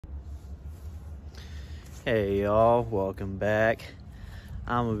Hey y'all, welcome back.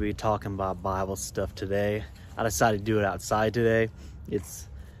 I'm gonna be talking about Bible stuff today. I decided to do it outside today. It's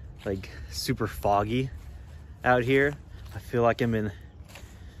like super foggy out here. I feel like I'm in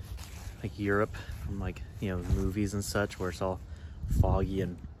like Europe from movies and such where it's all foggy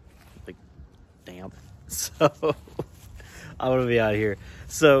and like damp. So I want to be out here.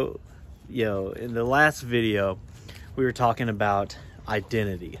 So, in the last video we were talking about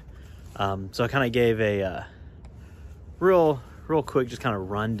identity. So I kind of gave a real quick, just kind of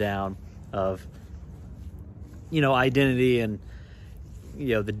rundown of, identity and,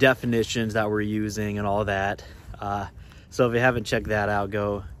 the definitions that we're using and all that. So if you haven't checked that out,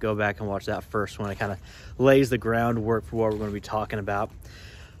 go back and watch that first one. It kind of lays the groundwork for what we're going to be talking about.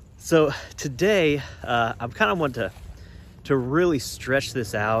 So today, I'm kind of wanting to really stretch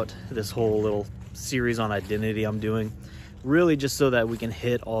this out, this whole little series on identity I'm doing, really just so that we can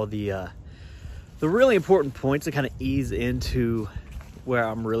hit all the really important points to kind of ease into where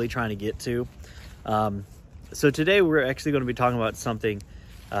I'm really trying to get to. So today we're actually going to be talking about something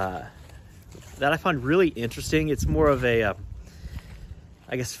that I find really interesting. It's more of a,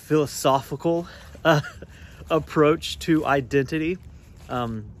 I guess, philosophical approach to identity,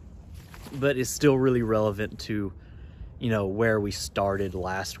 but is still really relevant to, where we started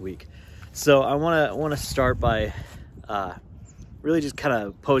last week. So I want to start by really just kind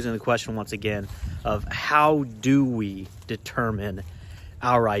of posing the question once again of how do we determine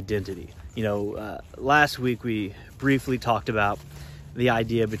our identity? Last week we briefly talked about the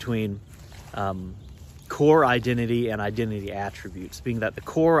idea between core identity and identity attributes, being that the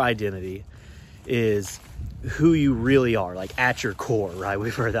core identity is who you really are, like at your core, right?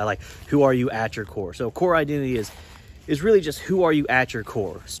 We've heard that, like, who are you at your core? So core identity is really just who are you at your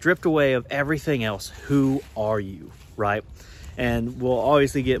core, stripped away of everything else. Who are you, right? And we'll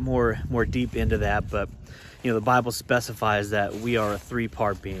obviously get more deep into that, but the Bible specifies that we are a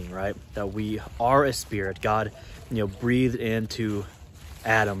three-part being, right? That we are a spirit. God, breathed into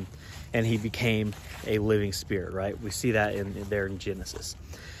Adam, and he became a living spirit, right? We see that there in Genesis,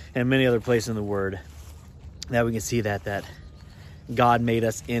 and many other places in the Word that we can see that God made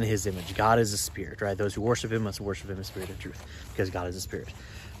us in His image. God is a spirit, right? Those who worship Him must worship Him in spirit and truth, because God is a spirit.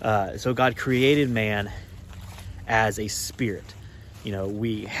 So God created man as a spirit.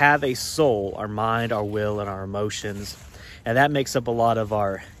 We have a soul, our mind, our will, and our emotions, and that makes up a lot of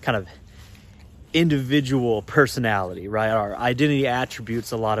our kind of individual personality, right? Our identity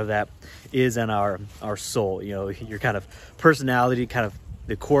attributes, a lot of that is in our soul. Your kind of personality, kind of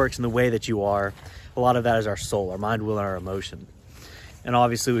the quirks and the way that you are, a lot of that is our soul, our mind, will, and our emotion. And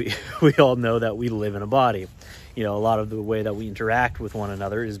obviously we all know that we live in a body. A lot of the way that we interact with one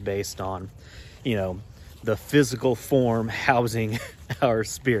another is based on, the physical form housing our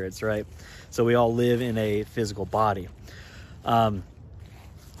spirits, right? So we all live in a physical body. So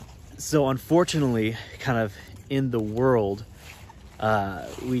unfortunately, kind of in the world,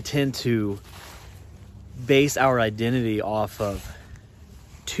 we tend to base our identity off of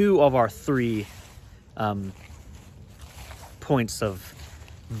two of our three points of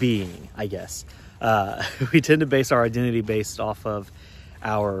being, I guess. We tend to base our identity based off of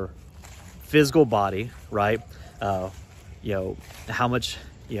our physical body, right? How much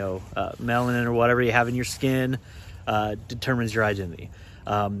melanin or whatever you have in your skin determines your identity.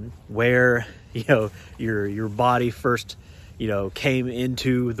 Where your body first came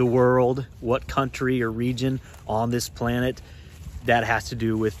into the world, what country or region on this planet, that has to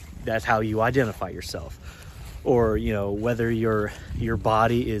do with, that's how you identify yourself. Or whether your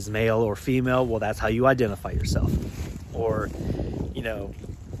body is male or female, well, that's how you identify yourself. Or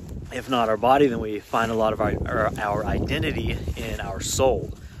if not our body, then we find a lot of our identity in our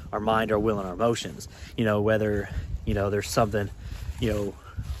soul, our mind, our will, and our emotions. Whether, there's something,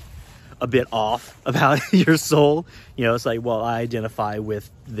 a bit off about your soul, it's like, well, I identify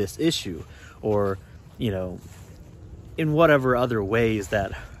with this issue. Or, in whatever other ways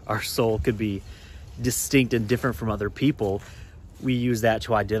that our soul could be distinct and different from other people, we use that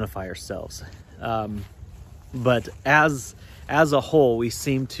to identify ourselves. But as a whole, we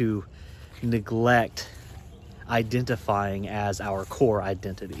seem to neglect identifying as our core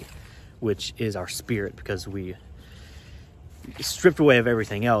identity, which is our spirit, because we stripped away of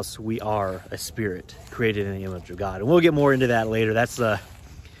everything else. We are a spirit created in the image of God, and we'll get more into that later. That's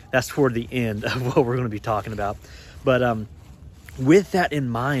toward the end of what we're going to be talking about. But with that in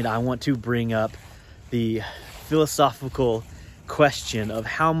mind, I want to bring up the philosophical question of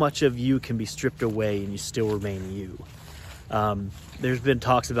how much of you can be stripped away and you still remain you. There's been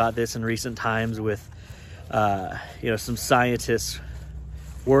talks about this in recent times with some scientists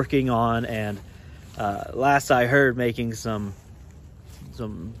working on and last I heard, making some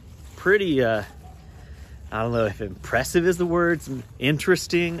pretty, I don't know if impressive is the word, some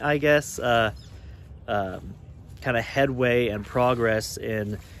interesting, I guess, kind of headway and progress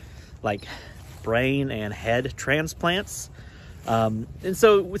in like brain and head transplants. And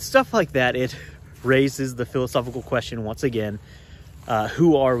so with stuff like that, it raises the philosophical question once again,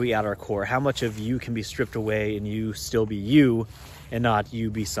 who are we at our core? How much of you can be stripped away and you still be you and not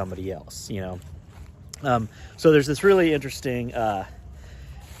you be somebody else, you know? So there's this really interesting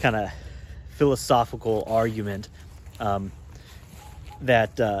kind of philosophical argument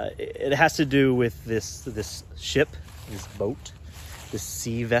that it has to do with this ship, this boat, this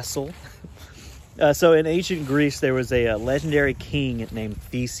sea vessel. So in ancient Greece, there was a legendary king named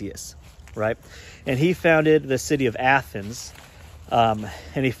Theseus, right? And he founded the city of Athens, and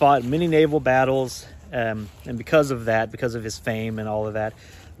he fought many naval battles, and because of that, because of his fame and all of that,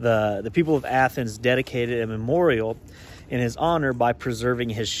 the people of Athens dedicated a memorial in his honor by preserving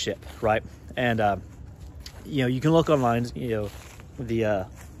his ship, right? And you know, you can look online, you know, the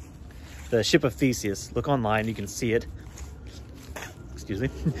ship of Theseus. Look online, you can see it. Excuse me.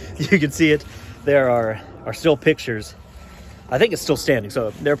 You can see it. There are still pictures. I think it's still standing.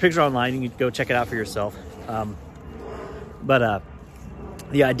 So there are pictures online. You can go check it out for yourself. But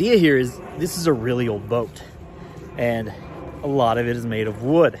the idea here is this is a really old boat, and a lot of it is made of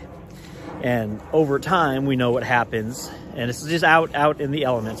wood. And over time, we know what happens. And this is just out in the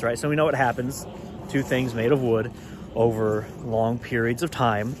elements, right? So we know what happens to things made of wood over long periods of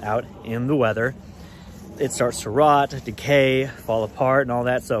time out in the weather. It starts to rot, decay, fall apart, and all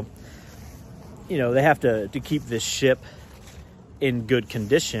that. So, you know, they have to keep this ship in good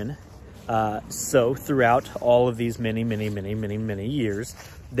condition. So throughout all of these many years,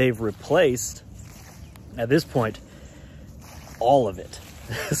 they've replaced, at this point, all of it.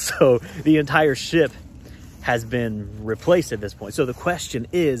 So the entire ship has been replaced at this point. So the question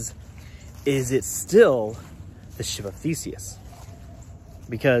is it still the ship of Theseus?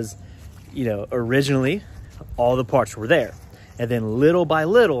 Because, you know, originally all the parts were there. And then little by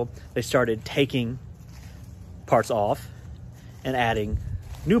little, they started taking parts off and adding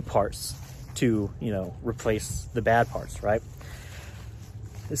new parts to, you know, replace the bad parts, right?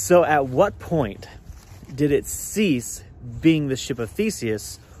 So at what point did it cease being the ship of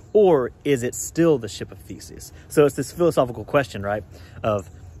Theseus, or is it still the ship of Theseus? So it's this philosophical question, right? Of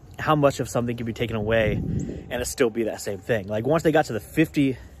how much of something can be taken away and it still be that same thing. Like once they got to the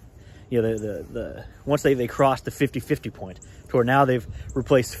 50, you know, once they crossed the 50-50 point, to where now they've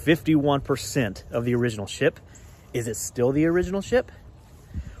replaced 51% of the original ship, is it still the original ship?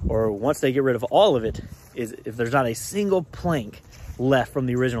 Or once they get rid of all of it, if there's not a single plank left from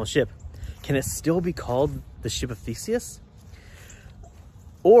the original ship, can it still be called the ship of Theseus?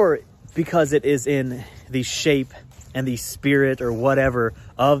 Or because it is in the shape and the spirit or whatever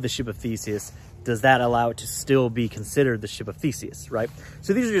of the ship of Theseus, does that allow it to still be considered the ship of Theseus, right?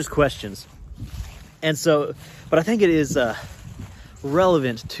 So these are just questions. And so, but I think it is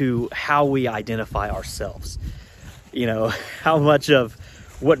relevant to how we identify ourselves. You know, how much of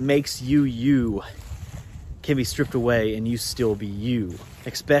what makes you you can be stripped away and you still be you,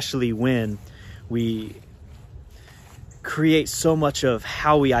 especially when we create so much of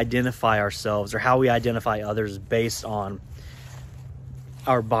how we identify ourselves or how we identify others based on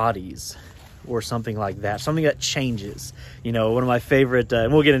our bodies or something like that, something that changes. You know, one of my favorite,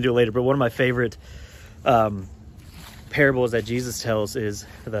 and we'll get into it later, but one of my favorite parables that Jesus tells is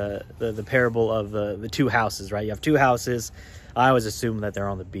the parable of the two houses, right? You have two houses. I always assume that they're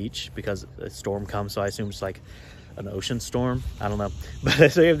on the beach because a storm comes, so I assume it's like an ocean storm. I don't know.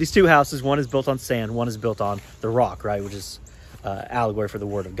 But so you have these two houses. One is built on sand. One is built on the rock, right? Which is allegory for the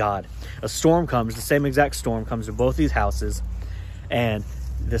word of God. A storm comes. The same exact storm comes to both these houses. And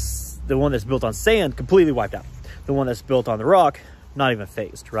the one that's built on sand completely wiped out. The one that's built on the rock, not even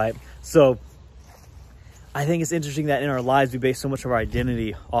phased, right? So I think it's interesting that in our lives, we base so much of our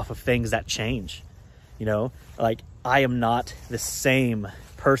identity off of things that change. You know, like I am not the same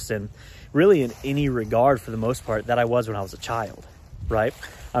person really in any regard for the most part that I was when I was a child, right?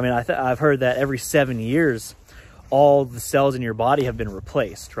 I mean, I've heard that every 7 years, all the cells in your body have been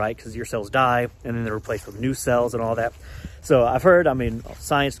replaced, right? Because your cells die and then they're replaced with new cells and all that. So I've heard, I mean,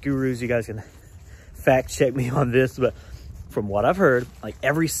 science gurus, you guys can fact check me on this, but from what I've heard, like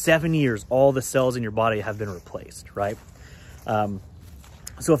every 7 years, all the cells in your body have been replaced, right?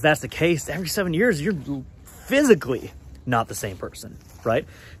 So if that's the case, every 7 years, you're physically not the same person, right?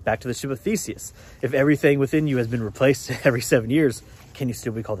 Back to the ship of Theseus. If everything within you has been replaced every 7 years, can you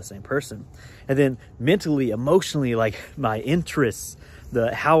still be called the same person? And then mentally, emotionally, like my interests,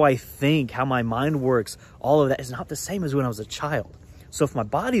 how I think, how my mind works, all of that is not the same as when I was a child. So if my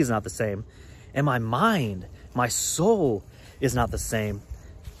body is not the same, and my mind, my soul is not the same,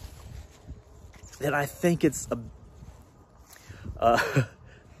 then I think it's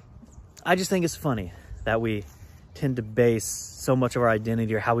I just think it's funny that we tend to base so much of our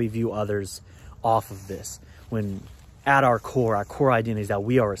identity or how we view others off of this, when at our core identity is that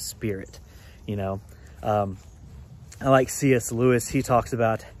we are a spirit, you know. I like C.S. Lewis. He talks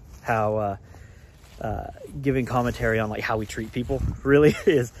about how giving commentary on like how we treat people really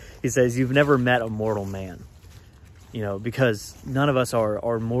is. He says, you've never met a mortal man, you know, because none of us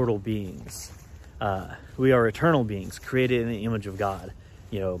are mortal beings. We are eternal beings created in the image of God,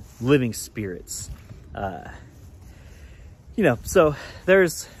 you know, living spirits. You know, so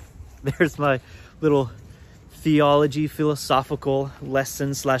there's my little theology, philosophical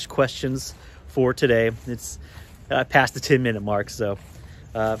lesson / questions for today. It's past the 10-minute mark, so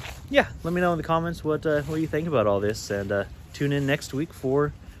yeah, let me know in the comments what you think about all this, and tune in next week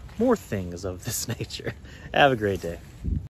for more things of this nature. Have a great day.